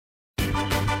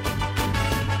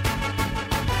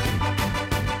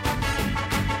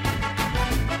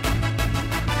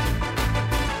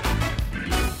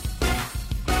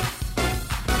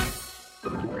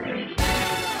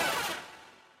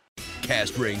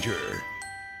Cast Ranger.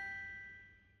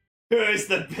 Who's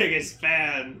the biggest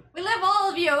fan? We love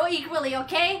all of you equally,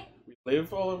 okay? We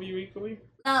live all of you equally?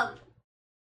 Love.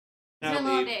 It's been a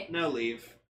long leave. day. No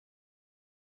leave.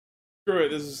 Screw it,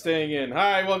 this is staying in.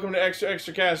 Hi, welcome to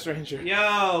Extra Cast Ranger.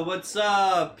 Yo, what's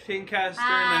up? Pinkcaster in the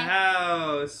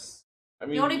house. I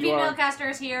mean, The only you female are... caster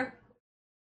is here.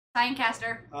 Sign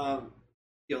caster.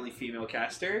 The only female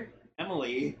caster,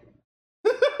 Emily.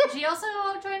 Is she also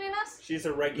joining us? She's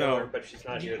a regular, No. but she's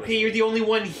not here. Okay, you're the only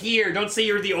one here. Don't say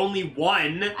you're the only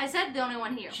one. I said the only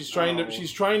one here. She's trying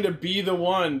to be the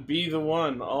one. Be the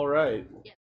one. All right.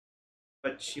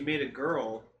 But she made a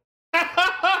girl.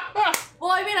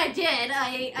 Well, I mean, I did.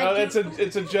 No,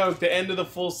 it's a joke. The end of the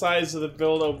full size of the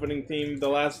build opening theme, the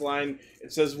last line,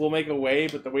 it says "we'll make a way,"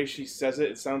 but the way she says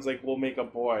it, it sounds like "we'll make a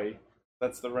boy."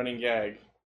 That's the running gag.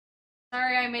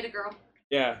 Sorry, I made a girl.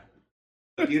 Yeah.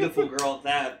 A beautiful girl at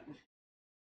that.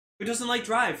 Who doesn't like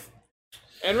Drive?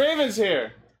 And Raven's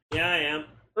here. Yeah, I am.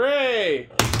 Hooray!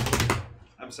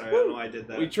 I'm sorry, I don't know why I did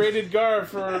that. We traded Gar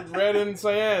for Red and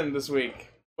Cyan this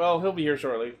week. Well, he'll be here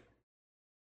shortly.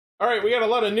 Alright, we got a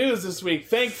lot of news this week.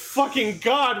 Thank fucking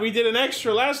God we did an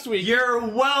extra last week. You're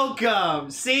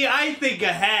welcome! See, I think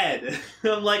ahead.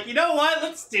 I'm like, you know what?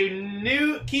 Let's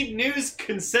keep news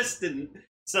consistent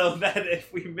so that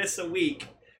if we miss a week,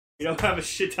 we don't have a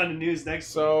shit ton of news next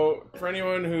week. So, for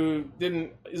anyone who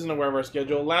isn't aware of our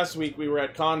schedule, last week we were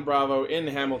at Con Bravo in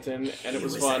Hamilton, and it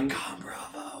was fun. At Con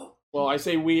Bravo. Well, I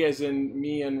say we as in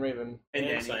me and Raven. And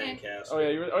And Danny. Cyan Cast. Oh yeah,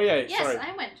 yeah. Yes, Sorry,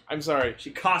 I went. I'm sorry. She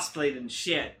cosplayed and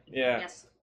shit. Yeah. Yes.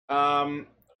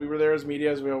 We were there as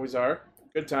media, as we always are.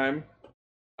 Good time.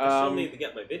 I still need to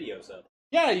get my videos up.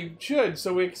 Yeah, you should.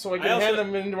 So I can hand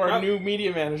them into our new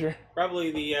media manager.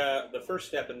 Probably the first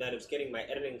step in that is getting my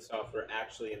editing software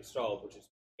actually installed, which is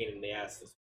a pain in the ass.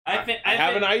 I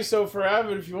have an ISO for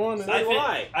Avid if you want it.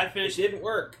 I finished. It didn't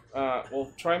work.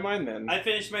 Well, try mine then. I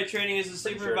finished my training as a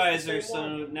Pretty sure supervisor, it's the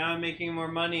same so now I'm making more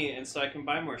money, and so I can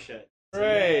buy more shit.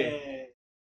 Hooray!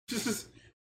 Yay.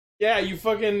 Yeah, you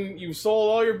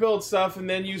sold all your build stuff, and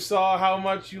then you saw how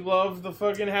much you love the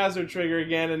fucking hazard trigger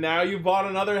again, and now you bought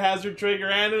another hazard trigger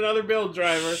and another build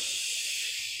driver.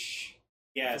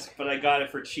 Yes, but I got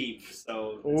it for cheap,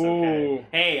 so it's Ooh. okay.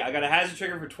 Hey, I got a hazard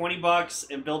trigger for $20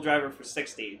 and build driver for $60.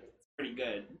 It's pretty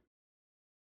good.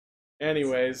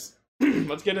 Anyways,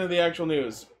 let's get into the actual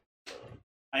news.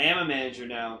 I am a manager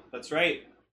now. That's right.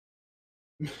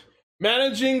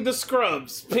 Managing the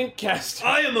Scrubs, Pinkcast.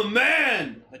 I am a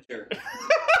man. A jerk.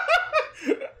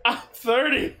 I'm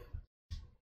 30.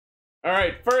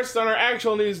 Alright, first on our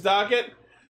actual news docket.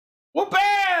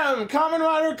 Wha-bam! Kamen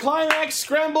Rider Climax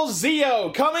Scramble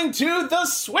Zeo coming to the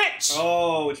Switch!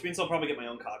 Oh, which means I'll probably get my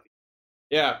own copy.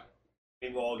 Yeah.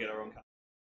 Maybe we'll all get our own copy.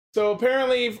 So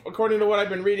apparently, according to what I've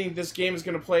been reading, this game is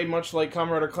going to play much like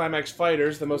Kamen Rider Climax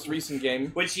Fighters, the most recent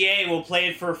game. Which, yay, we'll play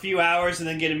it for a few hours and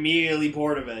then get immediately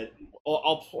bored of it.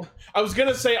 I was going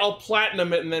to say I'll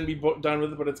platinum it and then be done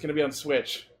with it, but it's going to be on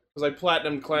Switch. Because I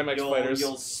platinumed Climax Fighters.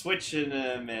 You'll switch in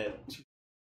a minute.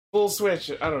 Full Switch,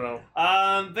 I don't know.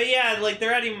 But yeah, like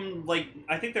they're adding,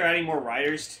 I think they're adding more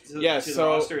riders to the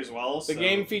roster as well. The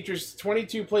game features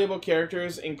 22 playable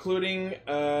characters, including,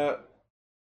 they've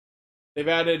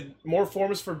added more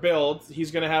forms for build.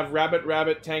 He's going to have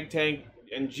Rabbit, Tank,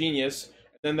 and Genius.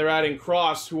 Then they're adding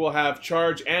Cross, who will have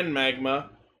Charge and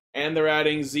Magma. And they're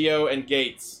adding Zeo and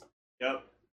Gates. Yep.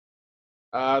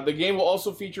 The game will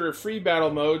also feature a free battle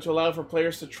mode to allow for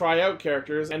players to try out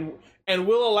characters, and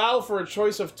will allow for a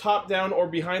choice of top-down or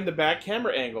behind-the-back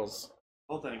camera angles.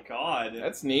 Oh, thank God.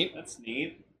 That's neat. That's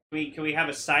neat. Can we have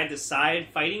a side-to-side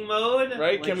fighting mode?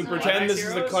 Right? Like Can we some pretend Climax this is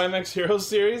the Heroes? Climax Heroes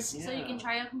series? Yeah. So you can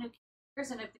try out new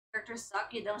characters, and if the characters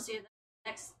suck, you don't see the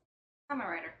next Kamen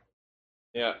Rider.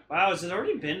 Yeah. Wow, has it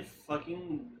already been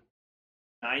fucking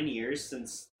 9 years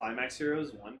since Climax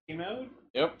Heroes 1 came out?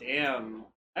 Yep. Damn.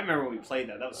 I remember when we played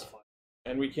that. That was fun.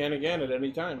 And we can again at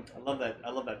any time. I love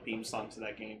that theme song to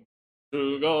that game.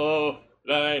 To go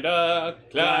Rider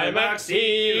Climax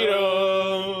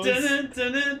Heroes.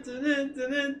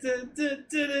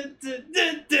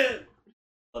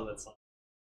 Love that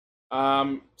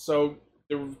song. So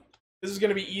this is going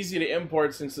to be easy to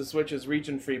import since the Switch is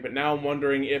region free, but now I'm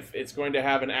wondering if it's going to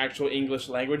have an actual English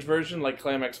language version like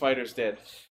Climax Fighters did.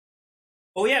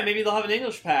 Oh yeah, maybe they'll have an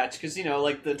English patch because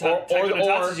like the Taiko no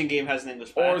Tatsujin game has an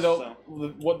English patch. Or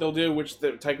what they'll do, which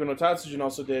the Taiko no Tatsujin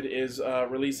also did, is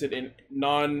release it in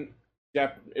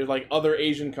like other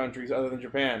Asian countries other than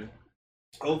Japan.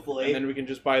 Hopefully, and then we can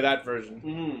just buy that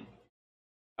version.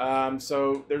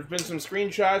 So there's been some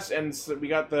screenshots, and so we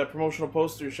got the promotional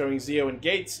poster showing Zeo and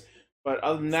Gates. But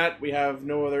other than that, we have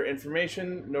no other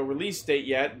information, no release date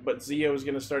yet, but Zeo is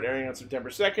going to start airing on September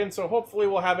 2nd, so hopefully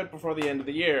we'll have it before the end of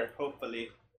the year. Hopefully.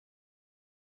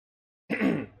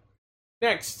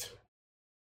 Next,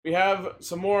 we have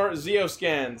some more Zeo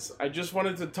scans. I just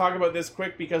wanted to talk about this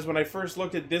quick because when I first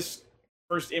looked at this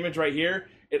first image right here,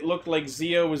 it looked like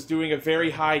Zeo was doing a very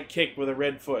high kick with a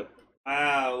red foot.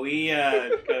 Wow, we got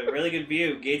a really good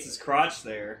view of Gates' crotch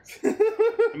there.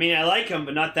 I mean, I like him,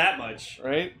 but not that much.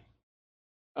 Right?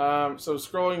 So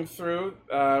scrolling through,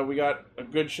 we got a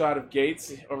good shot of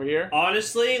Gates over here.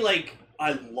 Honestly, like,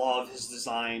 I love his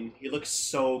design. He looks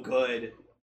so good.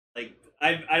 Like,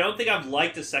 I don't think I've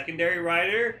liked a secondary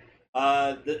rider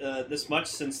this much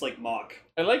since, like, Mach.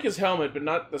 I like his helmet, but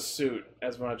not the suit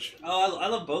as much. Oh, I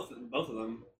love both of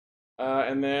them.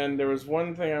 And then there was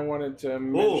one thing I wanted to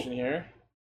mention here.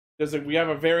 We have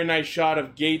a very nice shot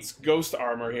of Gates' ghost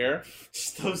armor here.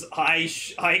 Just those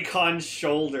icon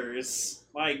shoulders.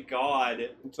 My God.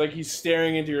 It's like he's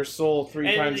staring into your soul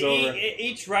three times over.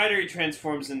 Each rider he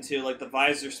transforms into, like, the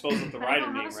visor spells out the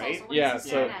rider name, right? Yeah,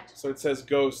 so it says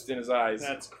ghost in his eyes.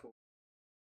 That's cool.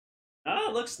 Ah,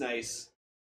 it looks nice.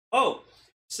 Oh,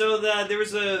 so there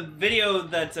was a video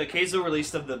that Keizo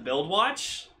released of the build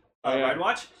watch, ride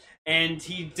watch, and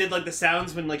he did, like, the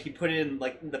sounds when, like, he put in,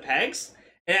 like, the pegs.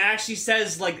 And it actually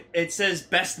says, like, it says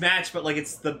best match, but, like,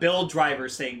 it's the build driver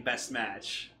saying best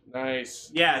match. Nice.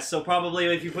 Yeah, so probably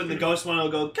if you put in the ghost one, it'll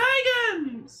go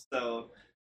Kaigan! So,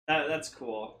 that's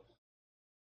cool.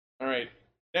 Alright,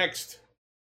 next.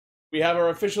 We have our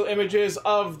official images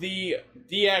of the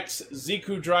DX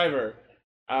Ziku driver.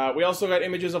 We also got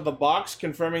images of the box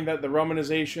confirming that the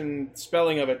romanization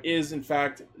spelling of it is, in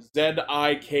fact,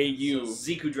 Z-I-K-U.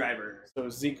 Ziku driver. So,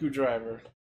 Ziku driver.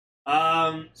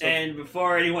 And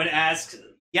before anyone asks,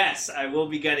 yes, I will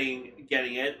be getting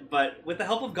it, but with the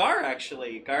help of Gar,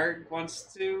 actually. Gar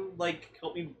wants to, like,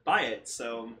 help me buy it,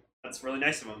 so that's really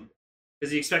nice of him.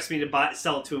 Because he expects me to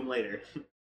sell it to him later.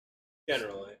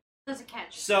 Generally. Doesn't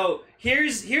catch. So,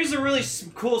 here's a really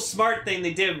cool, smart thing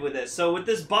they did with this. So, with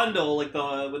this bundle, like,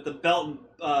 with the belt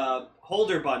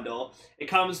holder bundle, it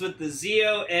comes with the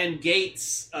Zeo and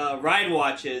Gates ride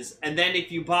watches, and then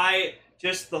if you buy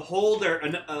just the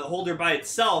holder by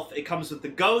itself, it comes with the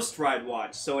Ghost ride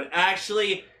watch. So it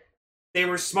actually, they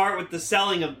were smart with the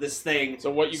selling of this thing. So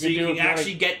what you can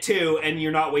actually get two, and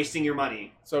you're not wasting your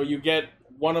money. So you get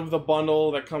one of the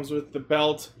bundle that comes with the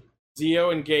belt,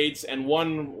 Zeo and Gates, and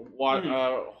one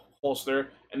holster,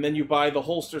 and then you buy the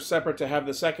holster separate to have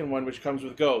the second one, which comes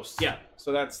with Ghost. Yeah.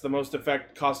 So that's the most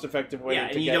cost-effective way to get.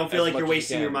 Yeah, and you don't feel like you're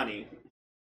wasting your money.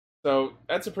 So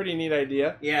that's a pretty neat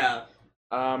idea. Yeah.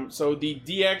 So the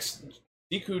DX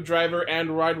Ziku driver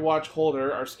and ride watch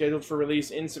holder are scheduled for release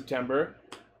in September.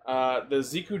 The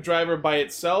Ziku driver by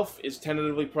itself is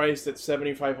tentatively priced at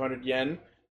 7,500 yen.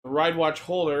 The ride watch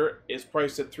holder is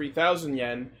priced at 3,000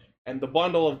 yen, and the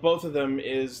bundle of both of them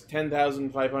is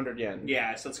 10,500 yen.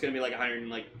 Yeah, so it's gonna be like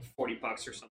 $140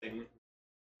 or something,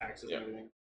 taxes and everything.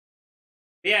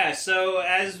 Yeah, so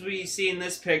as we see in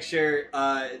this picture,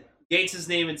 Gates'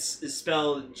 name is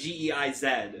spelled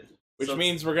G-E-I-Z. Which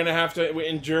means we're going to have to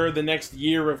endure the next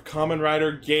year of Kamen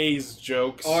Rider gaze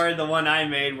jokes. Or the one I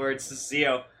made where it's the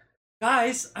Zeo.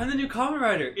 Guys, I'm the new Kamen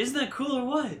Rider. Isn't that cool or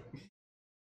what?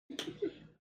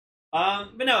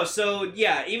 But no, so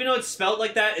yeah, even though it's spelled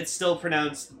like that, it's still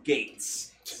pronounced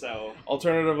Gates. So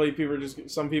alternatively,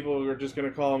 some people are just going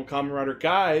to call them Kamen Rider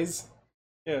guys.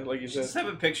 Yeah, like you said. Just have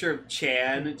a picture of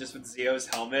Chan just with Zeo's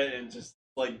helmet and just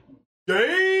like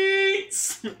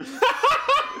Gates.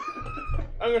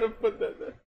 I'm gonna put that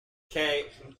there. Okay,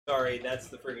 I'm sorry, that's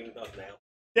the freaking thumbnail.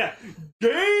 Yeah.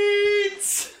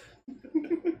 Gates!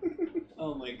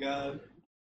 Oh my god.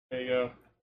 There you go.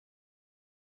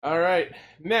 Alright,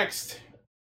 next.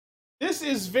 This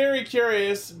is very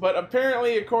curious, but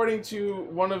apparently, according to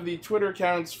one of the Twitter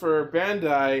accounts for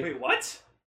Bandai... Wait, what?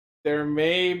 There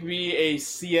may be a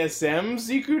CSM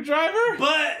Ziku driver?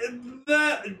 But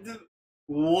the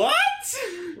what?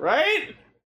 Right?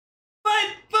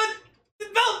 But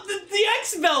the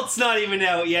X belt's not even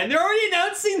out yet, and they're already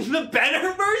announcing the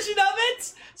better version of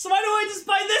it. So why do I just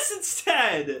buy this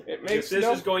instead? It makes this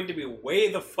is going to be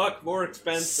way the fuck more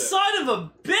expensive. Son of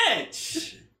a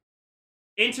bitch!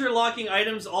 Interlocking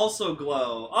items also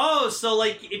glow. Oh, so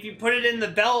like if you put it in the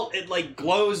belt, it like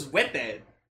glows with it.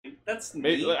 That's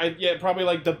neat. Yeah, probably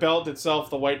like the belt itself,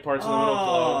 the white parts in the middle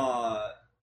glow.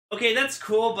 Okay, that's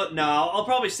cool, but no, I'll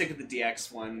probably stick with the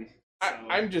DX one. So.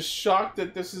 I'm just shocked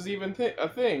that this is even a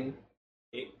thing.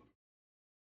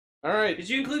 Alright. Did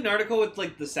you include an article with,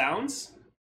 like, the sounds?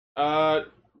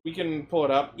 We can pull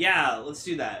it up. Yeah, let's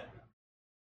do that.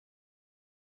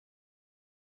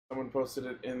 Someone posted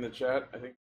it in the chat. I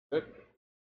think that's it.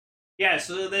 Yeah,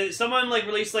 so someone like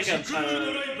released like a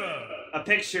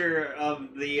picture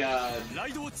of the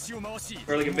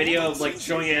or like a video of like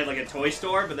showing it at like a toy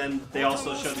store, but then they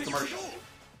also showed the commercial.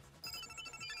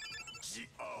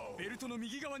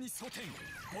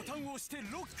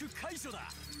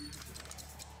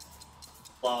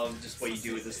 Love just what you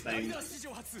do with this thing.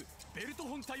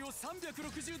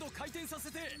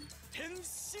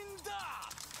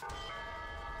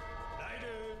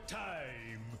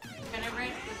 Whenever it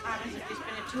happens, if you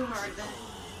spin it too hard, then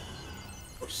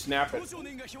Or snap it.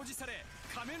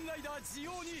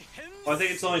 Oh, I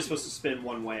think it's only supposed to spin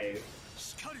one way.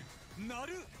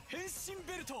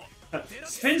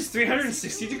 Spins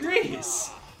 360 degrees!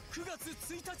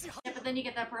 yeah, but then you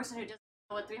get that person who doesn't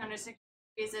know what 360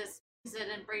 degrees is, spins it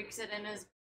and breaks it and is,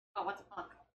 oh, what the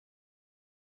fuck?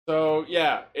 So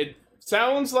yeah, it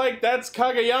sounds like that's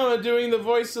Kageyama doing the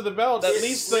voice of the belt. At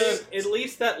least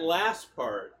that last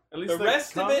part. At least The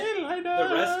rest of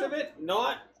it,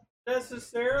 not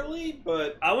necessarily,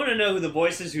 but I want to know who the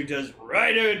voice is who does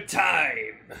Rider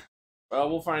Time! Well,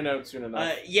 we'll find out soon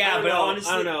enough. Yeah, but honestly...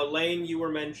 I don't know. Lane, you were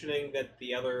mentioning that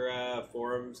the other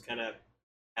forums kind of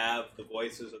have the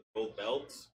voices of gold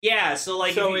belts. Yeah, so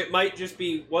like... So it might just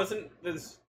be... Wasn't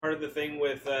this part of the thing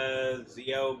with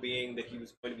Zio being that he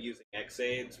was going to be using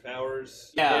X-Aid's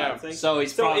powers? Yeah, so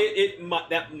he's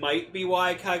that might be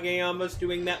why Kageyama's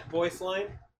doing that voice line?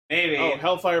 Maybe. Oh,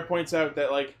 Hellfire points out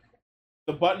that, like,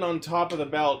 the button on top of the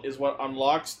belt is what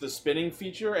unlocks the spinning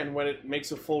feature, and when it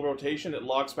makes a full rotation, it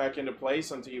locks back into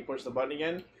place until you push the button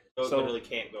again. So it literally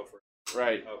can't go for it.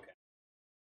 Right. Okay.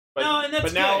 But, no, and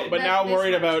that's now, good. but now I'm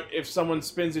worried That's about if someone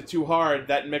spins it too hard,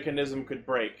 that mechanism could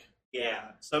break. Yeah,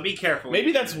 so be careful.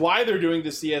 Maybe that's why they're doing the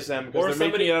CSM, because they're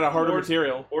making it out of harder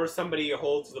material. Or somebody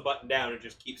holds the button down and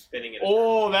just keeps spinning it.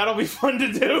 Oh, that'll be fun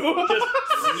to do!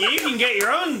 You can get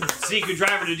your own Ziku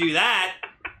driver to do that.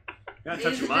 You gotta touch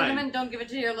Ladies your and mind. gentlemen, don't give it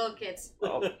to your little kids.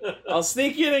 I'll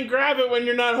sneak in and grab it when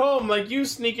you're not home, like you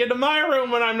sneak into my room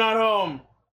when I'm not home.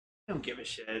 I don't give a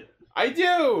shit. I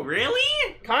do!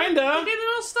 Really? Kinda. Okay, then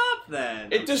I'll stop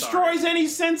then. It I'm destroys sorry. any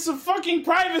sense of fucking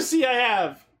privacy I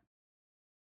have!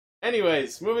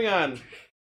 Anyways, moving on.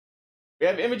 We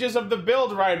have images of the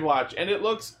build ride watch, and it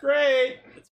looks great!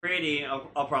 It's pretty. I'll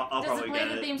Does probably it play get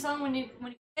the it. theme song when you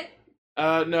hit?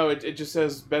 No, it just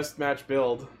says best match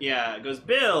build. Yeah, it goes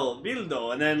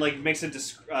Bildo, and then like makes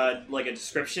a like a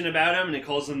description about him, and it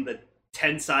calls him the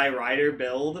Tensai Rider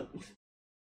build.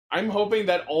 I'm hoping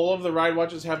that all of the ride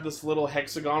watches have this little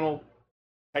hexagonal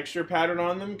texture pattern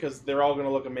on them, because they're all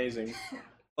gonna look amazing.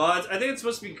 Well, I think it's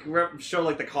supposed to be show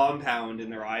like the compound in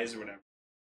their eyes or whatever.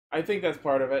 I think that's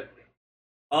part of it.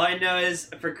 All I know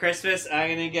is for Christmas I'm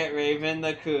gonna get Raven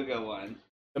the Kuga one.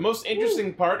 The most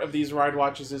interesting part of these ride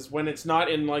watches is when it's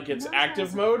not in like its No,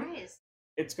 active I'm mode. surprised.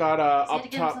 It's got So you had up to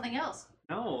give him top, something else.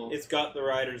 No, It's got the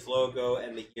rider's logo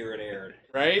and the year it aired.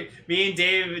 right? me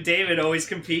and David always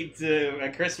compete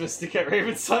at Christmas to get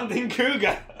Raven something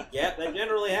Kuga. Yeah, that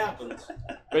generally happens.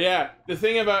 But yeah, the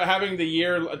thing about having the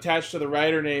year attached to the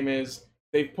rider name is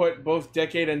they've put both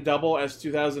Decade and Double as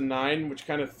 2009, which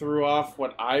kind of threw off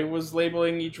what I was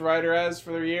labeling each rider as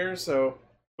for their year. So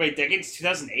Wait, Decade's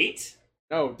 2008?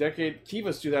 no, Decade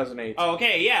Kiva's 2008. Oh,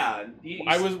 okay, yeah.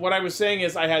 What I was saying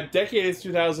is I had Decade as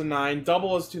 2009,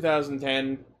 Double as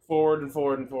 2010, forward and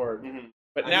forward and forward. Mhm.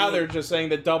 But I now mean- they're just saying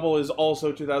that Double is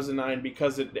also 2009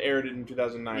 because it aired in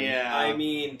 2009. Yeah. I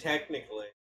mean, technically.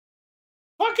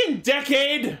 Fucking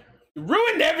Decade! You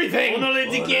ruined everything! Only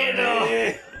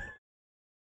Decade.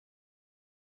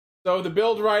 So the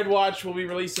Build Ride Watch will be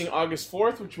releasing August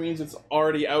 4th, which means it's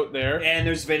already out there. And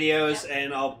there's videos,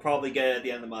 and I'll probably get it at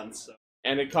the end of the month. So.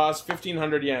 And it costs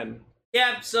 1,500 yen.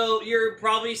 Yeah, so you're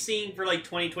probably seeing for like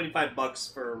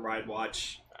 $20-25 for a ride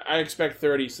watch. I expect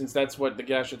 30 since that's what the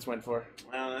Gashets went for.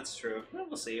 Well, that's true. Well,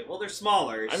 we'll see. Well, they're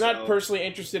smaller. I'm so not personally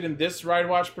interested in this ride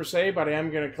watch per se, but I am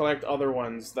going to collect other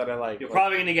ones that I like. You're like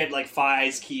probably gonna get like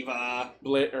Fies, Kiva.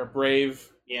 Brave.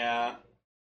 Yeah.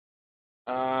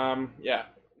 Yeah.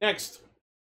 Next.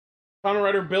 Kamen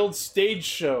Rider Build Stage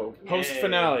Show.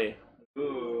 Post-finale.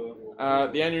 Ooh.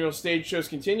 The annual stage shows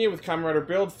continue with Kamen Rider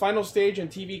Build, Final Stage, and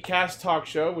TV Cast Talk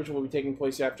Show, which will be taking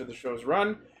place after the show's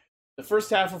run. The first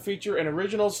half will feature an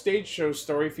original stage show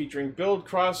story featuring Build,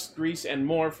 Cross, Grease, and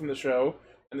more from the show,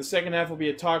 and the second half will be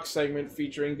a talk segment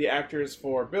featuring the actors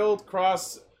for Build,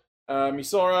 Cross,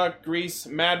 Misora, Grease,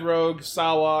 Mad Rogue,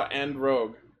 Sawa, and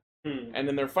Rogue. And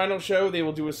in their final show, they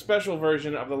will do a special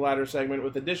version of the latter segment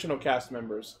with additional cast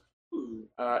members.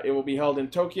 It will be held in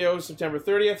Tokyo September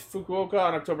 30th, Fukuoka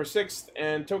on October 6th,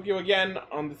 and Tokyo again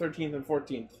on the 13th and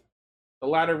 14th. The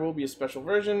latter will be a special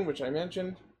version, which I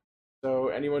mentioned. So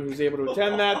anyone who's able to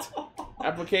attend that,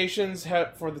 applications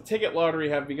for the ticket lottery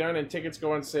have begun, and tickets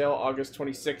go on sale August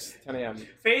 26th, 10 a.m.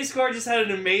 Phase Core just had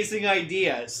an amazing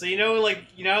idea. So like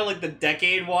the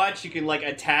Decade Watch, you can like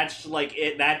attach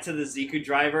that to the Ziku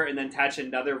driver and then attach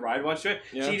another ride watch to it.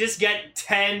 Yeah. So you just get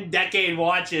 10 Decade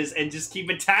Watches and just keep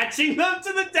attaching them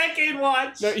to the Decade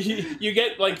Watch. No, you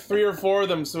get like 3 or 4 of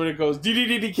them, so it goes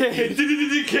DDDK.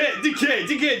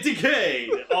 Decade.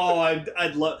 Oh,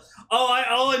 I'd love. All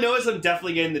I know is I'm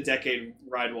definitely getting the Decade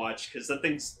ride watch because that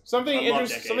thing's Something I love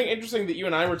Decade. interesting that you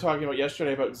and I were talking about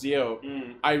yesterday about Zio.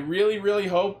 Mm. I really, really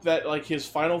hope that like his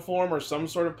final form or some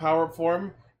sort of power-up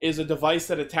form is a device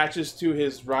that attaches to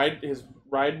his ride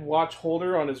watch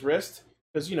holder on his wrist,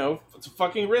 because it's a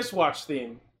fucking wristwatch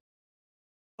theme.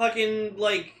 Fucking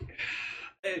like.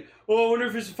 Well, I wonder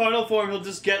if his final form he'll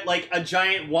just get like a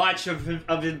giant watch of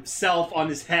himself on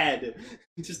his head.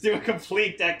 Just do a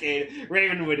complete Decade.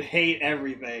 Raven would hate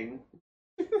everything.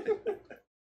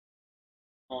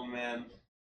 Oh man.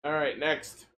 Alright,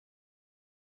 next.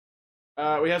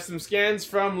 We have some scans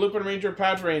from Lupin Ranger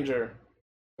Patch Ranger.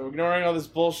 So ignoring all this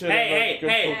bullshit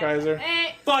Hey, Kaiser.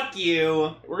 Hey, Fuck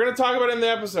you! We're going to talk about it in the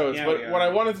episodes, Yeah, but we are. what I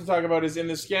wanted to talk about is in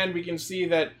the scan we can see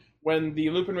that when the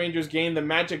Lupin Rangers gain the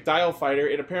Magic Dial Fighter,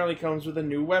 it apparently comes with a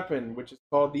new weapon, which is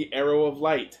called the Arrow of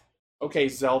Light. Okay,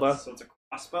 Zelda. So it's a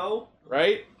crossbow?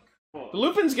 Right? Oh. The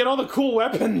Lupins get all the cool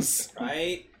weapons.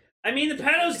 Right? I mean, the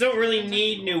Pados don't really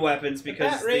need new weapons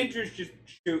because Pat Rangers just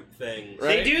shoot things.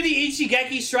 Right. they do the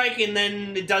Ichigeki strike and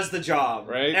then it does the job.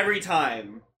 Right. Every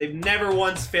time. They've never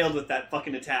once failed with that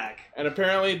fucking attack. And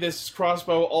apparently this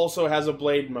crossbow also has a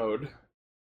blade mode. Of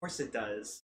course it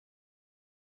does.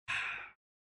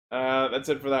 That's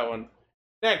it for that one.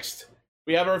 Next,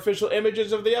 we have our official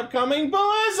images of the upcoming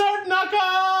Blizzard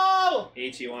Knuckle!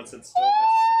 Ichi wants it so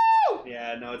bad.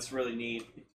 Yeah, no, it's really neat.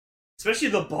 Especially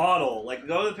the bottle. Like,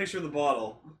 go to the picture of the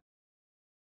bottle.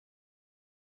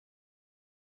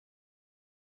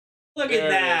 Look There at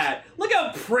it that. Look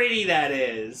how pretty that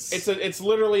is. It's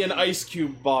literally an ice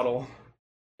cube bottle.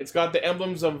 It's got the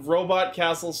emblems of Robot,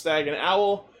 Castle, Stag, and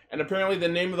Owl, and apparently the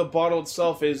name of the bottle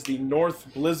itself is the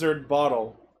North Blizzard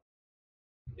Bottle.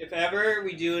 If ever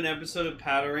we do an episode of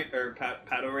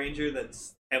Paddle Ranger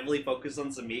that's heavily focused on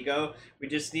Zamigo, we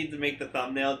just need to make the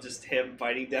thumbnail just him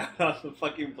biting down on the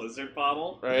fucking Blizzard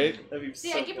bottle. Right? That'd be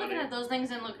see, so I keep funny. looking at those things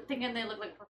and thinking they look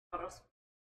like perfume bottles.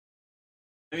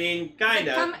 I mean,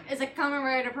 kinda. It's a Kamen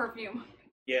Rider perfume.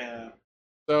 Yeah.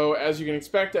 So, as you can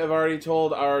expect, I've already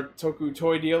told our Toku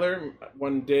toy dealer,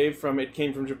 one Dave from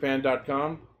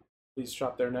itcamefromjapan.com, please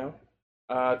shop there now,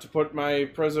 to put my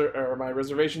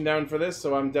reservation down for this,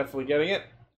 so I'm definitely getting it.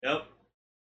 Yep.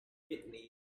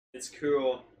 It's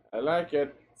cool. I like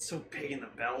it. It's so big in the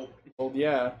belt. Well,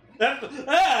 yeah.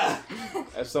 Ah!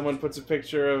 As someone puts a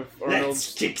picture of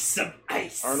Let's kick some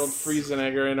ice. Arnold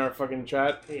Friesenegger in our fucking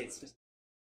chat. Hey, it's just.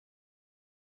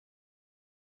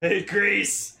 Hey,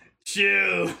 Grease!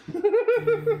 Chew!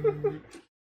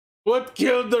 What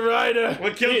killed the rider?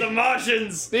 What killed the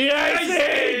Martians? The Ice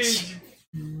Age!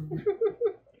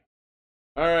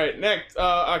 Alright, next.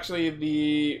 Actually,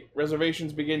 the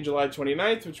reservations begin July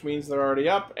 29th, which means they're already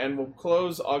up, and will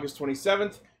close August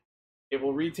 27th. It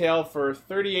will retail for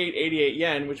 38.88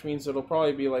 yen, which means it'll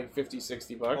probably be like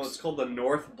 50-60 bucks. Oh, it's called the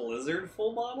North Blizzard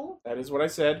full bottle? That is what I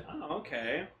said. Oh,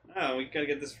 okay. Oh, we gotta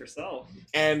get this for sale.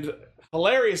 And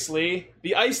hilariously,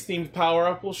 the ice-themed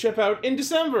power-up will ship out in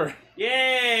December.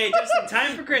 Yay! Just in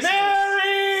time for Christmas!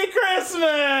 Merry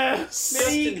Christmas!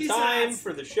 Just in Christmas. time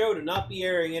for the show to not be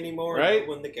airing anymore. Right?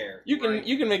 When the care. You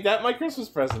can make that my Christmas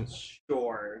present.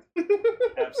 Sure.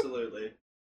 Absolutely.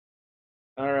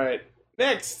 All right.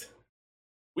 Next,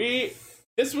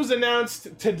 this was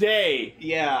announced today,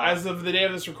 Yeah. as of the day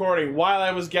of this recording, while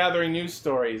I was gathering news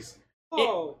stories.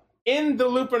 Oh. In the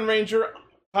Lupin Ranger,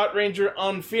 Hot Ranger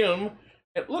on film,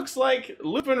 it looks like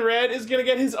Lupin Red is gonna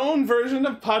get his own version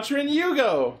of Patron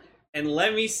Yugo. And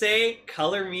let me say,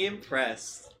 color me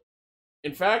impressed.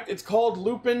 In fact, it's called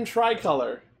Lupin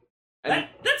Tricolor. And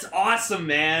That's awesome,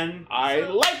 man. I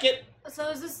like it. So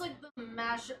is this like the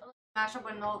mashup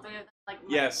when all three of them like?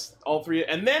 Yes, all three,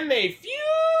 and then they fuse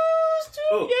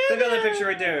Oh, together. look at that picture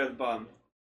right there at the bottom.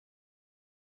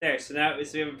 There, so now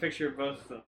we have a picture of both of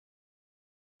them.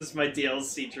 This is my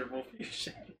DLC triple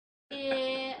fusion.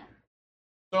 Yeah.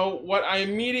 So what I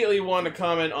immediately want to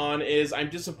comment on is I'm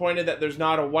disappointed that there's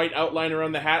not a white outline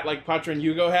around the hat like Patron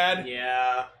Yugo had,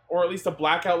 Yeah. or at least a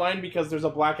black outline because there's a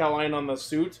black outline on the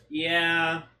suit.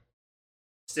 Yeah.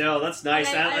 Still, that's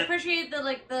nice. I appreciate the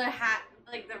hat,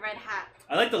 like the red hat.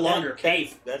 I like the longer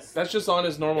cape. That's just on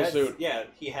his normal suit. Yeah,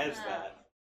 he has Yeah. that.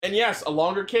 And yes, a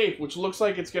longer cape, which looks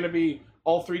like it's going to be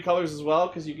all three colors as well,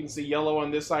 because you can see yellow on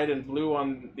this side and blue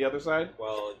on the other side.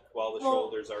 While the Well-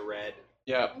 shoulders are red.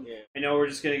 Yeah. Yeah. I know we're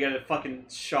just gonna get a fucking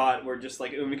shot where just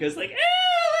like Umika's like,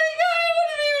 oh my god, I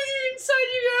want to be with you inside,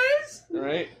 you guys. All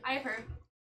right. I've heard.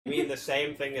 I mean, the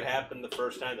same thing that happened the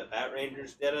first time that Bat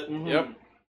Rangers did it. Mhm. Yep.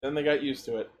 Then they got used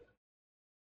to it.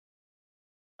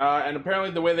 And apparently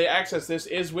the way they access this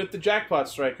is with the jackpot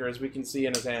striker, as we can see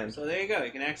in his hand. So there you go.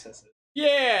 You can access it.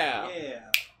 Yeah! Yeah.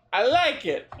 I like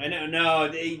it! I know.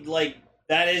 No, like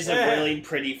that is a Yeah. really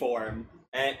pretty form.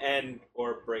 And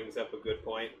or brings up a good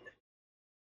point.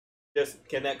 Just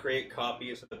can that create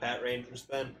copies of the Bat Rangers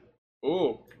then?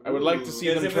 Ooh, I would like to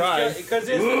see them if try. Because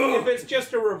Ooh. if it's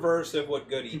just a reverse of what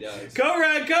Goody does. Go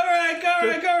red, go red, go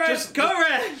red, go red, Just- go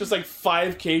red. Just like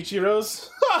 5 Keiichiros.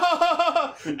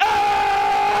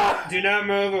 Ah! Do not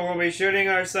move, or we'll be shooting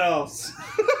ourselves.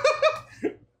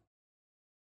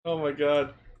 Oh my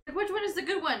god. Which one is the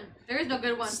good one? There is no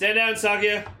good one. Stand down,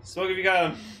 Sakuya. Smoke if you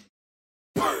got him.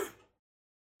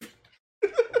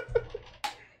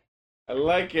 I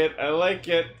like it. I like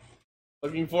it.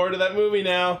 Looking forward to that movie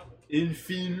now.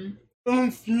 Infin.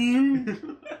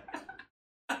 Infin.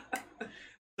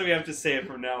 So we have to say it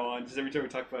from now on, just every time we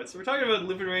talk about it. So we're talking about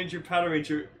Lupin Ranger, Powder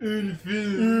Ranger,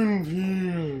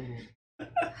 Infin.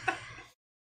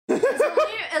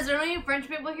 Is there any French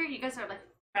people here? You guys are like.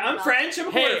 I'm French. I'm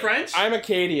a quarter Hey, French. I'm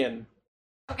Acadian.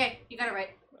 Okay, you got it right.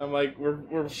 I'm like,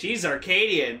 we're She's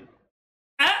Arcadian.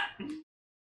 Ah!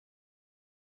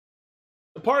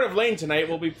 the part of Lane tonight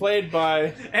will be played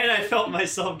by. And I felt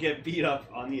myself get beat up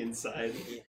on the inside.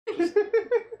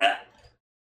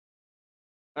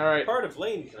 All right. Part of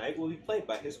Lane tonight will be played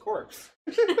by his corpse.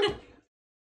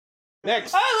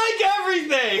 Next, I like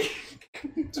everything.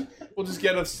 we'll just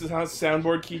get a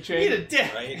soundboard Eat keychain. a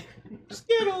dick. Right?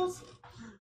 Skittles.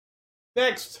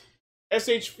 Next,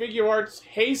 SH Figure Arts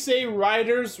Heisei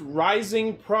Riders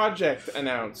Rising Project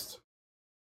announced.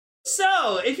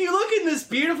 So, if you look in this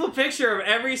beautiful picture of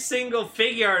every single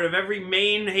figure art of every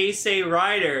main Heisei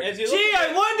rider, As you gee, look at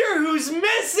I wonder who's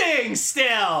missing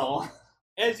still.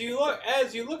 As you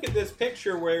look at this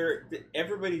picture where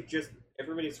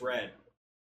everybody's red.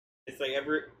 It's like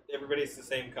everybody's the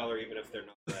same color even if they're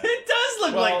not red. It does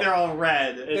look Well, like they're all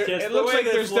red. It's just It the looks way like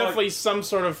this there's look- definitely some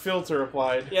sort of filter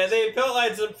applied. Yeah, they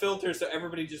applied some filters so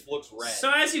everybody just looks red.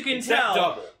 So as you can Except tell,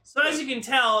 double.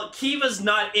 Kiva's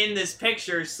not in this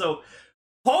picture. So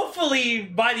hopefully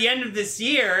by the end of this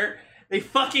year, they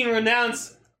fucking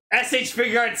renounce SH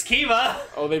Figure Arts Kiva.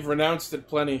 Oh, they've renounced it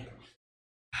plenty.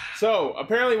 So,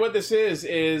 apparently what this is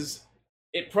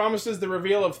it promises the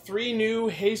reveal of 3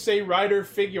 new Heisei Rider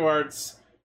figure arts,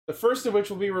 the first of which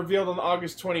will be revealed on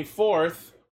August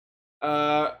 24th,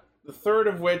 the third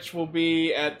of which will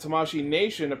be at Tamashii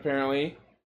Nation, apparently.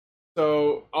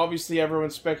 So, obviously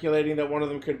everyone's speculating that one of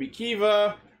them could be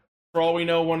Kiva. For all we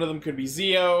know, one of them could be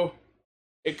Zio.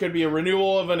 It could be a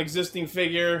renewal of an existing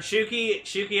figure.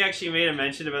 Shuki actually made a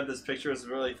mention about this picture. It was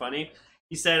really funny.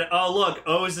 He said, "Oh look,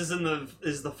 Oz is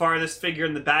the farthest figure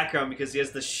in the background because he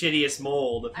has the shittiest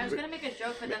mold." I was gonna make a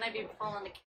joke, but then I'd be falling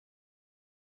the.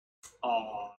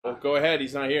 Aww. Oh, go ahead,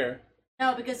 he's not here.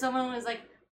 No, because someone was like,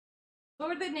 "What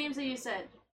were the names that you said?"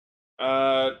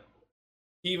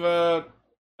 Kiva,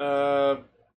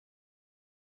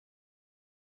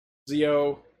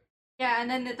 Zio. Yeah, and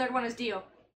then the third one is Dio.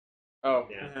 Oh.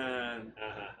 Yeah. Uh,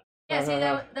 Yeah, see,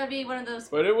 that'd be one of those.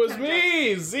 But it was kind of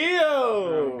me, Zio!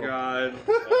 oh god.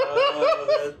 Oh,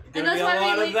 there's And gonna that's be a why we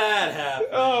lot of leave- that happen.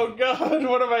 Oh god,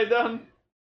 what have I done?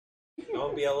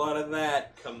 There'll be a lot of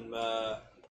that come.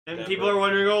 And people are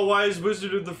wondering, oh, why is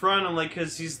Wizard at the front? I'm like,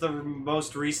 because he's the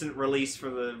most recent release for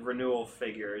the renewal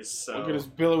figures. So Look at his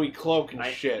billowy cloak and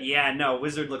shit. Yeah, no,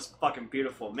 Wizard looks fucking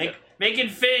beautiful. Make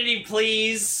Infinity,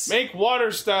 please. Make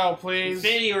water style, please.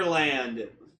 Infinity or Land.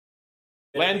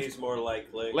 Land- He's more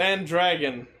likely. Land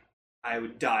Dragon. I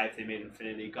would die if they made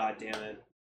Infinity. God damn it.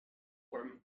 Or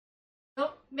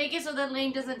Oh, make it so that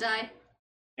Lane doesn't die.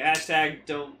 hashtag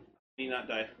don't me not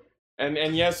die.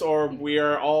 And yes, or we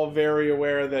are all very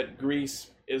aware that Greece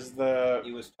is the...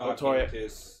 He was talking Otoya. to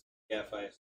his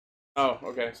FIS. Oh,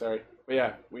 okay, sorry. But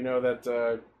yeah, we know that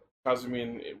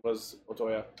Kazumin was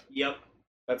Otoya. Yep.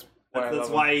 That's why I That's love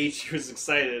him. why Ichi was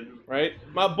excited. Right?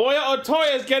 My boy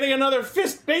Otoya is getting another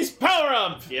fist-based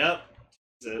power-up! Yep.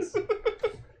 Jesus.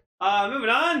 Moving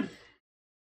on.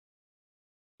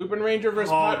 Lupin Ranger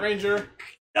versus Oh. Pot Ranger.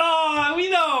 Oh, we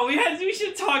know. We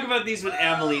should talk about these when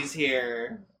Emily's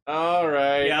here.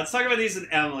 Alright. Yeah, let's talk about these when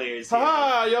Emily's here.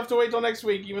 Haha, you have to wait till next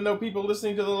week, even though people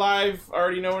listening to the live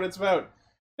already know what it's about.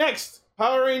 Next,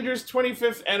 Power Rangers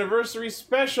 25th Anniversary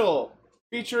Special,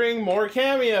 featuring more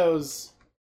cameos.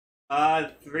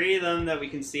 Three of them that we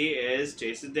can see is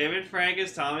Jason David Frank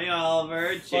as Tommy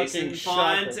Oliver, Jason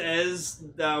shocker. Font as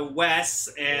Wes,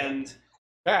 and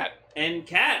Pat.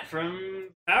 Kat from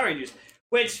Power Rangers.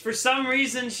 Which, for some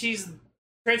reason, she's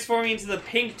transforming into the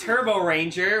Pink Turbo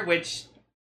Ranger, which,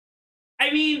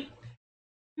 I mean,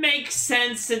 makes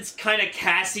sense since kind of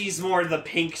Cassie's more the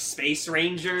Pink Space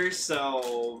Ranger,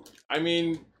 so... I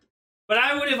mean... But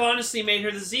I would have honestly made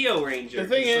her the Zeo Ranger. The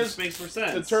thing is, this makes more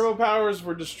sense. the Turbo powers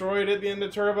were destroyed at the end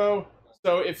of Turbo,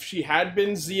 so if she had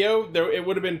been Zeo, it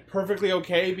would have been perfectly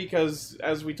okay, because,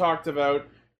 as we talked about,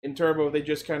 in Turbo, they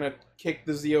just kind of kicked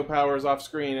the Zeo powers off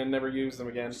screen and never used them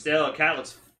again. Still, Kat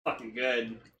looks fucking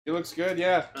good. He looks good,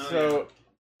 yeah. Oh,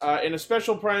 In a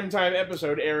special primetime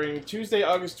episode airing Tuesday,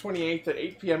 August 28th at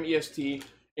 8 p.m. EST,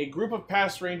 a group of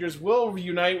past Rangers will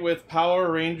reunite with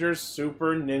Power Rangers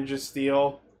Super Ninja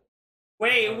Steel.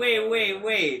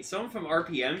 Wait. Someone from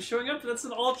RPM showing up? That's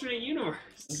an alternate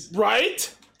universe.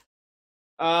 Right?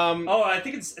 Oh, I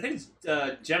think it's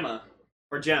Gemma.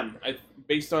 Or Gem.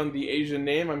 Based on the Asian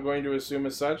name, I'm going to assume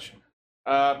as such.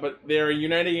 But they're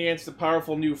uniting against a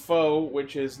powerful new foe,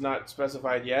 which is not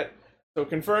specified yet. So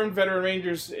confirmed veteran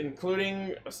Rangers,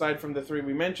 including, aside from the three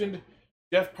we mentioned,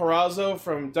 Jeff Parazzo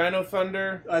from Dino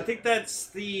Thunder. I think that's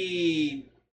the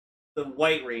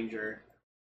White Ranger.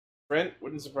 Brent,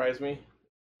 wouldn't surprise me.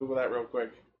 Google that real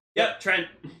quick. Yep, Trent.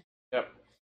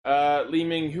 Yep. Lee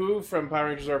Ming Hu from Power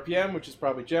Rangers RPM, which is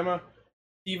probably Gemma.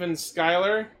 Steven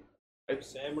Skyler.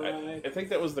 Samurai. I think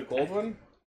that was the gold one.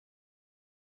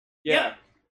 Yeah. Yep.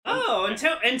 Oh,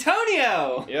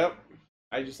 Antonio! Yep.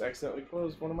 I just accidentally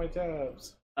closed one of my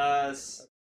tabs.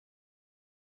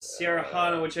 Sierra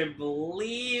Hana, which I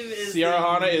believe is Sierra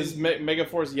Hana is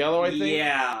Megaforce Yellow, I think.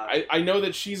 Yeah. I know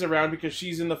that she's around because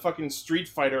she's in the fucking Street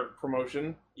Fighter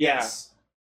promotion. Yes.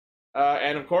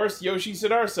 And of course, Yoshi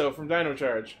Sudarso from Dino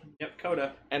Charge. Yep,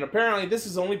 Coda. And apparently this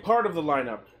is only part of the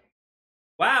lineup.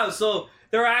 Wow, so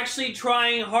they're actually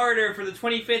trying harder for the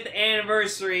 25th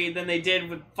anniversary than they did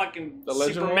with fucking The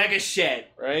Legend Super one? Mega shit.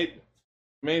 Right?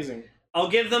 Amazing. I'll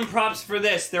give them props for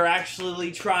this. They're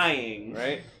actually trying.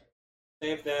 Right?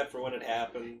 Save that for when it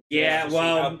happens. Yeah, Just to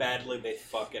well- see how badly they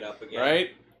fuck it up again.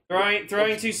 Right?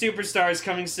 Throwing two superstars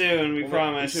coming soon, we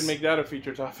promise. We should make that a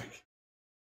feature topic.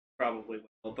 Probably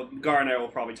will. But Gar and I will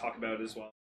probably talk about it as well.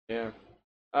 Yeah.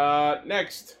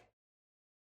 Next.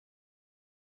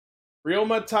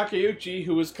 Ryoma Takeuchi,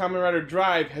 who was Kamen Rider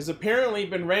Drive, has apparently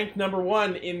been ranked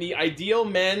 #1 in the Ideal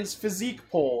Men's Physique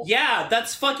poll. Yeah,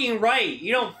 that's fucking right.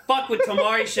 You don't fuck with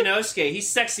Tomari Shinosuke. He's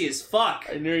sexy as fuck.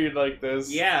 I knew you'd like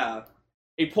this. Yeah.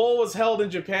 A poll was held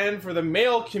in Japan for the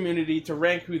male community to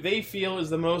rank who they feel is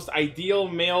the most ideal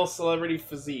male celebrity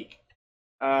physique.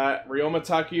 Ryoma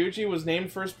Takeuchi was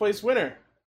named first place winner.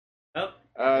 Oh,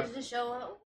 Does it show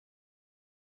up?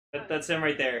 that's him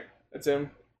right there. That's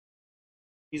him.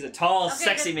 He's a tall,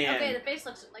 sexy man. Okay, the face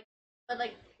looks like, but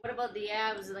like, what about the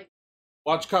abs? Like,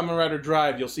 Watch Kamen Rider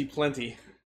Drive, you'll see plenty.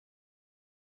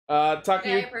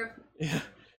 okay, I approve.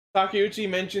 Takeuchi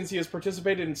mentions he has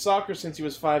participated in soccer since he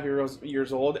was 5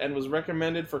 years old and was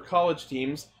recommended for college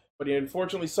teams, but he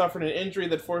unfortunately suffered an injury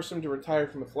that forced him to retire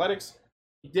from athletics.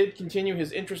 He did continue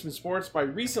his interest in sports by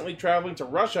recently traveling to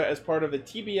Russia as part of the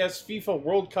TBS FIFA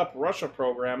World Cup Russia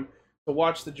program to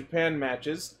watch the Japan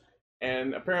matches,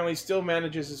 and apparently still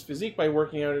manages his physique by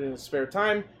working out in his spare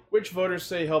time, which voters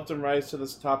say helped him rise to the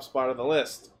top spot of the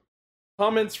list.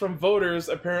 Comments from voters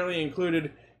apparently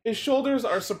included, "His shoulders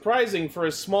are surprising for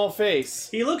his small face."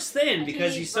 He looks thin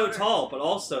because he's so Butter. tall, but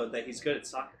also that he's good at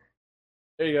soccer.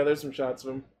 There you go, there's some shots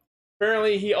of him.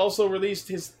 Apparently, he also released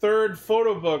his 3rd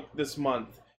photo book this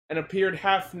month and appeared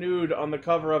half nude on the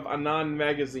cover of Anan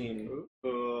magazine.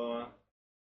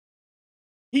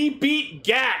 He beat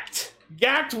Gact!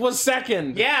 Gact was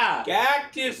second! Yeah,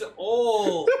 Gact is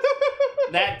old.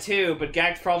 that too, but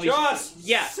Gact probably... Just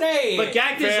say But it.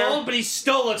 Gact is Fair. old, but he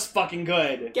still looks fucking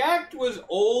good. Gact was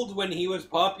old when he was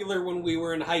popular when we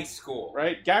were in high school.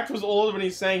 Right? Gact was old when he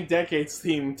sang Decades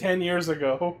theme 10 years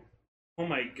ago. Oh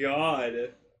my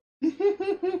god.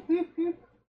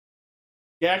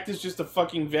 Gact is just a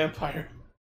fucking vampire.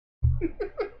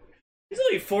 He's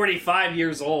only 45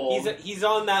 years old. He's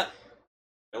on that.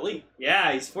 Really?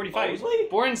 Yeah, he's 45. Oh, really?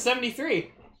 Born in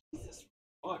 73. Jesus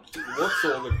fuck, he looks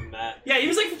older than that. Yeah, he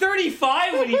was like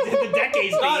 35 when he did the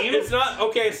Decades theme. It's not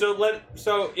okay.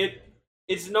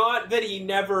 It's not that he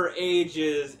never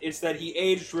ages. It's that he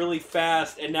aged really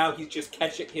fast, and now he's just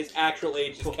catching his actual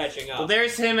age is catching up. Well,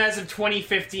 there's him as of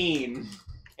 2015.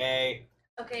 Okay.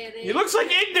 Okay, He looks like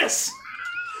Ignis!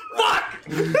 Fuck!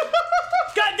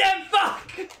 Goddamn fuck!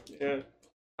 Yeah.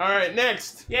 Alright,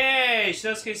 next. Yay!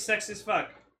 Shinosuke's sexy as fuck.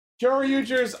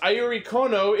 Kyoryuger's Ayuri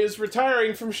Kono is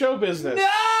retiring from show business. No!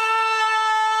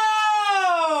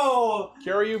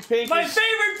 Kyoryu Pink My is...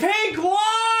 favorite Pink,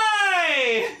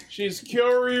 why? She's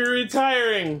Kyoryu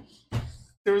retiring.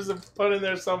 There was a pun in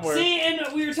there somewhere. See, and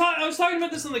I was talking about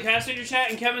this in the Cast Ranger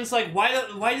chat, and Kevin's like,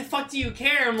 why the fuck do you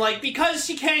care? I'm like, because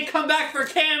she can't come back for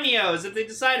cameos. If they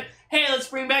decide, hey, let's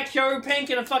bring back Kyoru Pink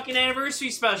in a fucking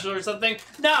anniversary special or something,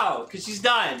 no, because she's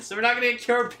done. So we're not gonna get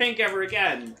Kyoru Pink ever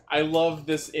again. I love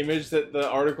this image that the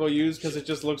article used, because it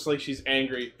just looks like she's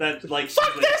angry. That, like,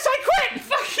 Fuck this, I quit!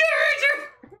 Fuck you,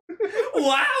 Ranger!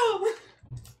 Wow!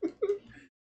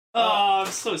 Oh,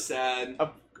 I'm so sad.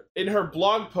 In her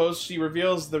blog post, she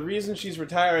reveals the reason she's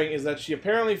retiring is that she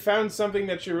apparently found something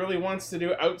that she really wants to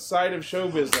do outside of show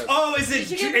business. Oh, is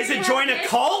it join a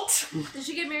cult? Did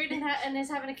she get married and is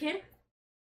having a kid?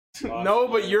 No,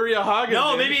 but Yuri Hagen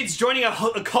No, did. maybe it's joining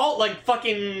a cult like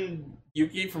fucking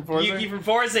Yuki from Forza? Yuki from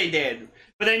Forza did.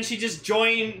 But then she just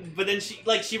joined, but then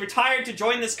she retired to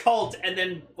join this cult and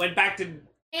then went back to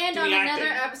And on doing another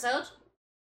acting. episode.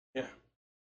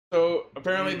 So,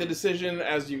 apparently the decision,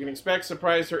 as you can expect,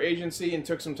 surprised her agency and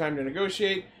took some time to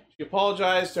negotiate. She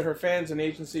apologized to her fans and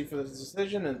agency for this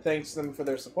decision and thanks them for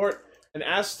their support, and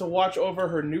asked to watch over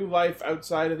her new life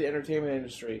outside of the entertainment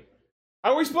industry.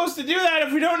 How are we supposed to do that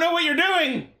if we don't know what you're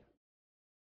doing?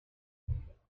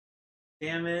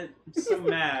 Damn it. I'm so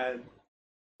mad.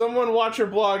 Someone watch her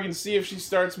blog and see if she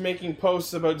starts making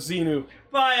posts about Xenu.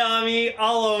 Bye, Ami.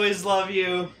 I'll always love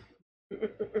you.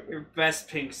 Your best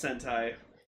Pink Sentai.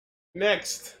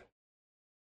 Next.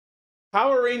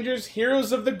 Power Rangers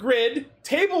Heroes of the Grid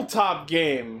tabletop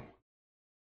game.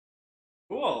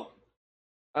 Cool.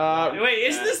 Right? Wait,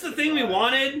 isn't this the thing we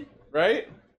wanted?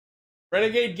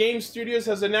 Renegade Game Studios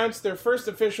has announced their first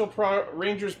official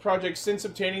Rangers project since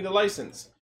obtaining the license.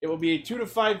 It will be a 2 to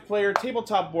 5 player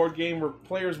tabletop board game where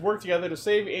players work together to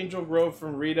save Angel Grove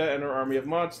from Rita and her army of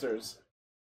monsters.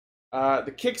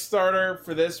 The Kickstarter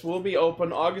for this will be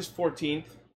open August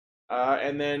 14th,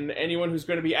 and then anyone who's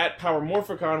going to be at Power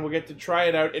Morphicon will get to try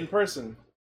it out in person.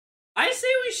 I say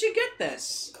we should get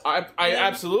this. I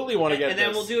absolutely want to get this. And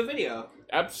then we'll do a video.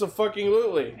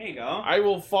 Abso-fucking-lutely. There you go. I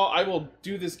will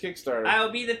do this Kickstarter.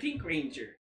 I'll be the Pink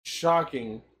Ranger.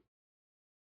 Shocking.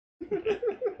 It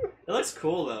looks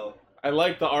cool though. I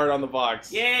like the art on the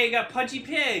box. Yay, you got Pudgy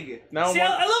Pig. Now See,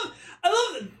 I love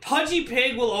Pudgy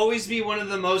Pig will always be one of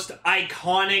the most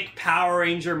iconic Power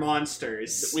Ranger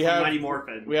monsters. We have Mighty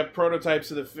Morphin. We have prototypes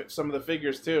of some of the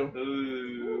figures too.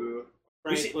 Ooh.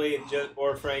 Frankly,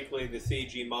 frankly, the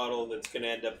CG model that's going to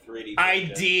end up 3D.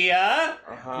 Idea.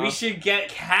 Uh-huh. We should get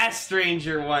Cast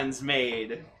Ranger ones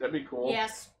made. That'd be cool.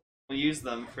 Yes. We'll use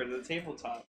them for the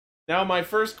tabletop. Now my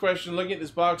first question looking at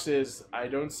this box is, I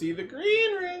don't see the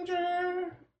Green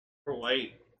Ranger. For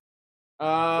white.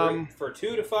 For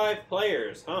 2 to 5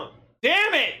 players, huh?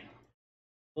 Damn it!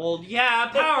 Well, yeah,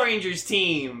 Power Rangers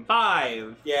team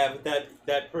 5. Yeah, but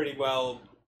that pretty well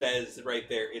says right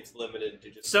there it's limited to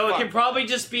just. So it Fuck. can probably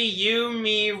just be you,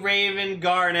 me, Raven,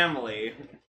 Gar, and Emily.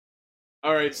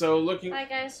 All right, so looking. Bye,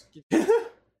 guys.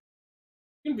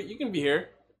 You can be here.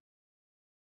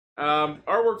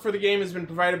 Artwork for the game has been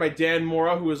provided by Dan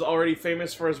Mora, who is already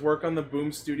famous for his work on the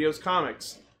Boom Studios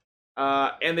comics.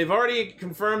 And they've already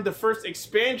confirmed the first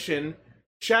expansion,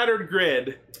 Shattered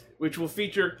Grid, which will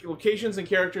feature locations and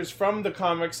characters from the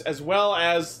comics as well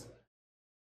as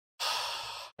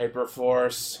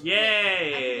Hyperforce.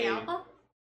 Yay! Alpha?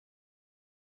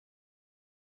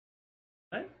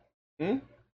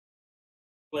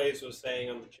 Blaze was saying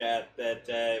on the chat that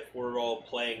if we're all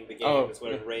playing the game as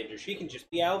one of the Rangers, she can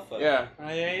just be Alpha. Yeah.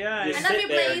 Aye. Just I love sit you,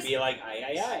 there and Blaze. be like,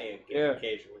 aye, Yeah.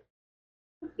 occasionally.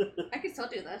 I can still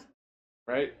do that.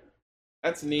 Right?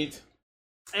 That's neat.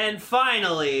 And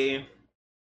finally,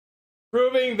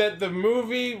 Proving that the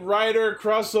movie Rider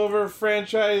crossover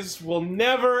franchise will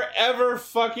never ever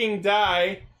fucking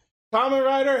die. Kamen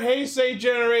Rider Heisei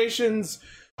Generations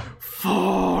forever.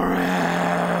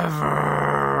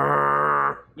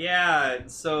 yeah.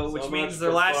 So which So means much their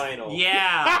for last. final.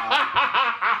 Yeah.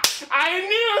 I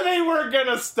knew they were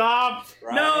gonna stop.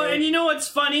 Right? No, and you know what's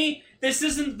funny? This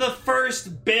isn't the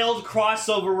first Build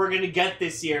crossover we're gonna get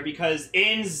this year because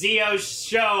in Zio's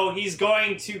show he's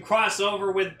going to cross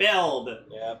over with Build.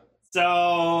 Yep.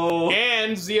 So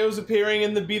And Zio's appearing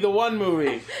in the Be the One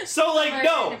movie. So, like, Alright,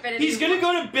 no, Infinity he's gonna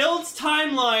War. go to Build's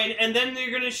timeline, and then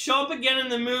they're gonna show up again in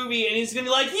the movie, and he's gonna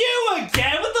be like, "You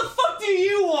again? What the fuck do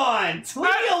you want? Leave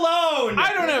me alone!"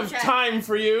 I don't have time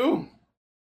for you.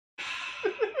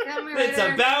 Kamen It's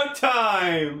Rider, about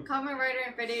time. Kamen Rider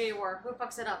Infinity War. Who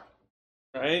fucks it up?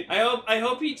 Right? I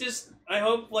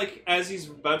hope like, as he's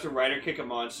about to rider kick a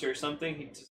monster or something, he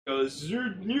just Goes,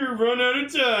 you're run out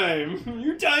of time.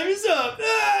 Your time is up.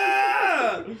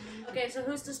 Ah! Okay, so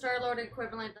who's the Star-Lord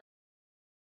equivalent?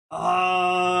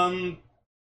 Banjo?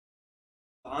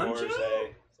 Forze.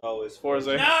 It's always Forze.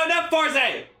 No, not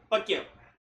Forze! Fuck you.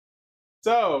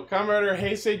 So, Kamen Rider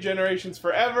Heisei Generations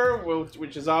Forever,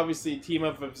 which is obviously a team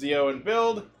up of Zio and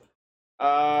Build.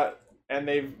 And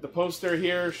the poster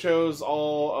here shows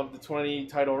all of the 20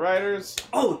 title riders.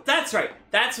 Oh, that's right.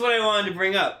 That's what I wanted to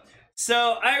bring up.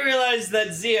 So, I realized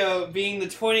that Zio, being the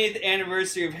 20th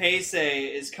anniversary of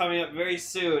Heisei, is coming up very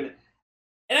soon.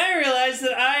 And I realized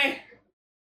that I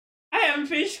haven't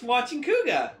finished watching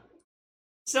Kuga.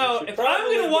 So, if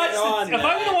I'm gonna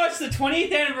watch the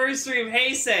 20th anniversary of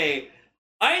Heisei,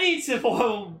 I need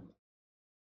to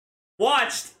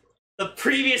watch the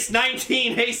previous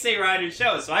 19 Heisei Rider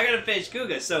shows. So I gotta finish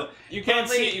Kuga. So you can't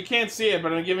see it,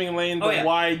 but I'm giving Lane the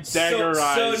wide dagger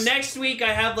eyes. So next week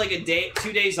I have like 2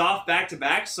 days off back to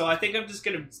back. So I think I'm just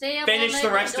gonna finish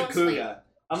the rest of Kuga. Sleep.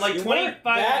 I'm like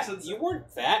 25 episodes. You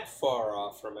weren't that far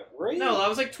off from it, were you? No, I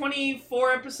was like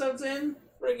 24 episodes in.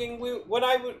 Frigging,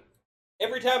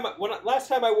 last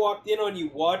time I walked in on you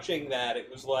watching that,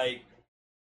 it was like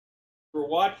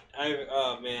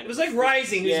oh man, It was like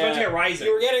Rising. He was about to get Rising.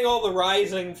 You were getting all the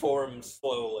Rising forms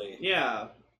slowly. Yeah.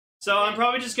 So I'm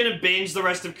probably just gonna binge the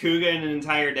rest of Kuga in an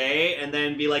entire day, and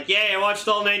then be like, "Yay! I watched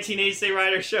all 19 Heisei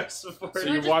Rider shows before."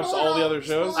 So you've watched all the other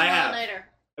shows? I have.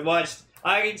 I watched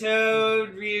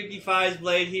Agito, Ryuki 5's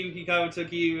Blade, Hibiki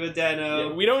Kawatoki, Udeno.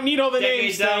 Yeah, we don't need all the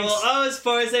names. Devil, O's,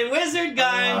 Forze, Wizard,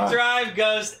 Gaim, Drive,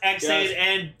 Ghost, X8,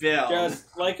 and Bill. Just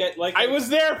I was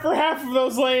there for half of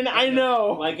those, Lane. I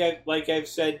know. Like I've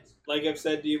said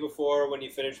to you before, when you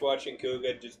finish watching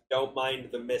Kuga, just don't mind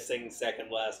the missing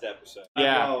second last episode.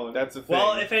 Yeah, that's the thing.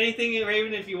 Well, if anything,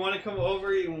 Raven, if you want to come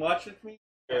over, you can watch with me.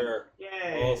 Sure.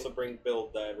 Yay. I'll also bring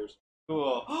Build Divers.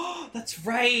 Cool. Oh, that's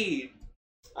right.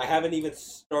 I haven't even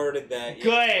started that yet.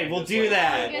 Good, we'll do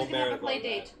that. You guys can have a play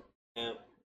date. Yeah.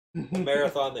 We'll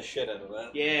marathon the shit out of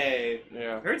that. Yay.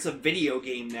 Yeah. I heard it's a video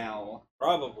game now.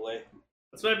 Probably.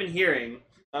 That's what I've been hearing.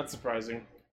 Not surprising.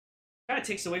 Kind of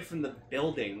takes away from the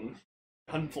building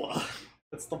Gunpla.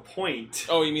 That's the point.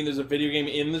 Oh, you mean there's a video game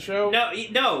in the show?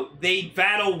 No, they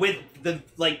battle with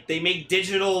they make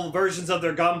digital versions of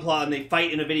their Gunpla and they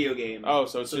fight in a video game. Oh,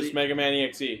 so it's just Mega Man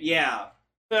EXE. Yeah.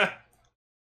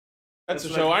 That's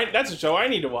a show I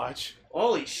need to watch.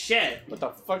 Holy shit. What the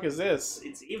fuck is this?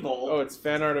 It's evil. Oh, it's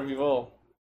fan art of Evil.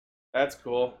 That's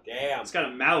cool. Damn. It's got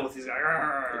a mouth. He's like,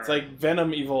 "Arr." It's like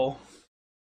Venom Evil.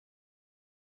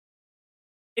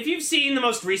 If you've seen the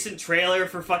most recent trailer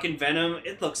for fucking Venom,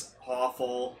 it looks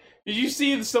awful. Did you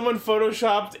see someone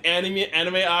photoshopped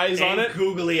anime eyes on And it?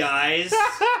 googly eyes.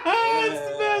 It's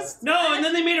the best. No, and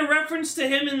then they made a reference to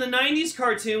him in the 90s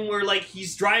cartoon where, like,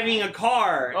 he's driving a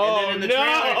car. Oh, and then in the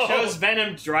trailer it shows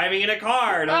Venom driving in a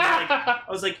car. And I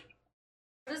was like,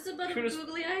 What is it about Kudos-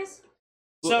 googly eyes?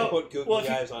 So, put googly well, if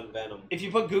you- eyes on Venom. if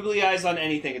you put googly eyes on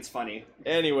anything, it's funny.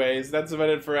 Anyways, that's about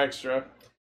it for Extra.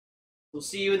 We'll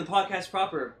see you in the podcast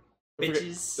proper, Don't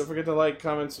bitches. Don't forget to like,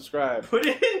 comment, subscribe. Put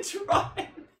it in Drive.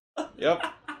 Yep.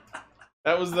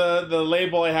 That was the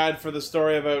label I had for the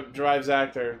story about Drive's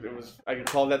actor. I could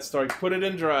call that story "Put It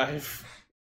in Drive."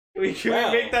 Can we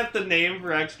Wow. make that the name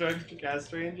for Extra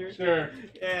Cast Ranger? Sure.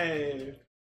 Yay.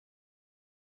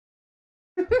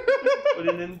 Put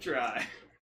it in Drive.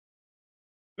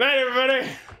 Night, everybody.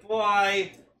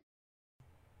 Bye.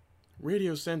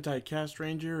 Radio Sentai Cast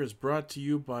Ranger is brought to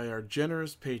you by our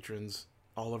generous patrons,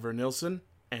 Oliver Nilsson,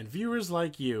 and viewers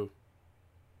like you.